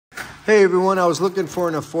Hey everyone, I was looking for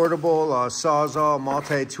an affordable Sawzall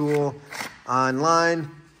multi-tool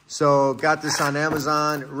online. So got this on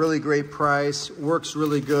Amazon, really great price, works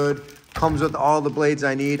really good, comes with all the blades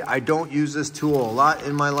I need. I don't use this tool a lot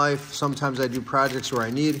in my life. Sometimes I do projects where I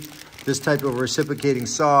need this type of reciprocating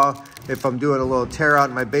saw if I'm doing a little tear out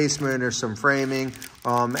in my basement or some framing.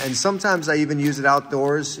 And sometimes I even use it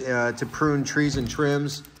outdoors to prune trees and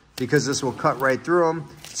trims, because this will cut right through them.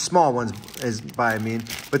 Small ones I mean.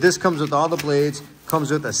 But this comes with all the blades,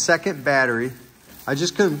 comes with a second battery. I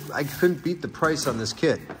couldn't beat the price on this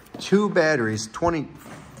kit. 2 batteries, 20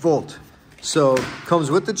 volt. So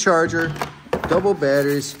comes with the charger, double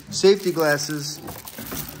batteries, safety glasses,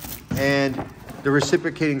 and the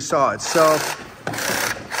reciprocating saw itself.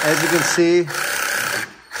 As you can see,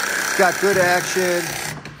 it's got good action,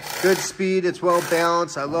 good speed, it's well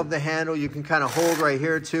balanced. I love the handle. You can kind of hold right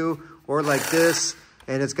here too, or like this,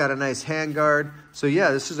 and it's got a nice hand guard. So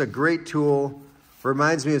yeah, this is a great tool.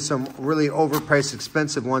 Reminds me of some really overpriced,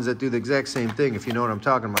 expensive ones that do the exact same thing, if you know what I'm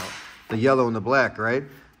talking about. The yellow and the black, right?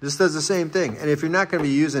 This does the same thing. And if you're not gonna be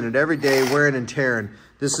using it every day, wearing and tearing,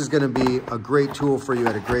 this is gonna be a great tool for you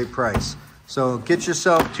at a great price. So get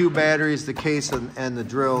yourself 2 batteries, the case and the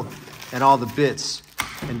drill, and all the bits.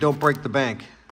 And don't break the bank.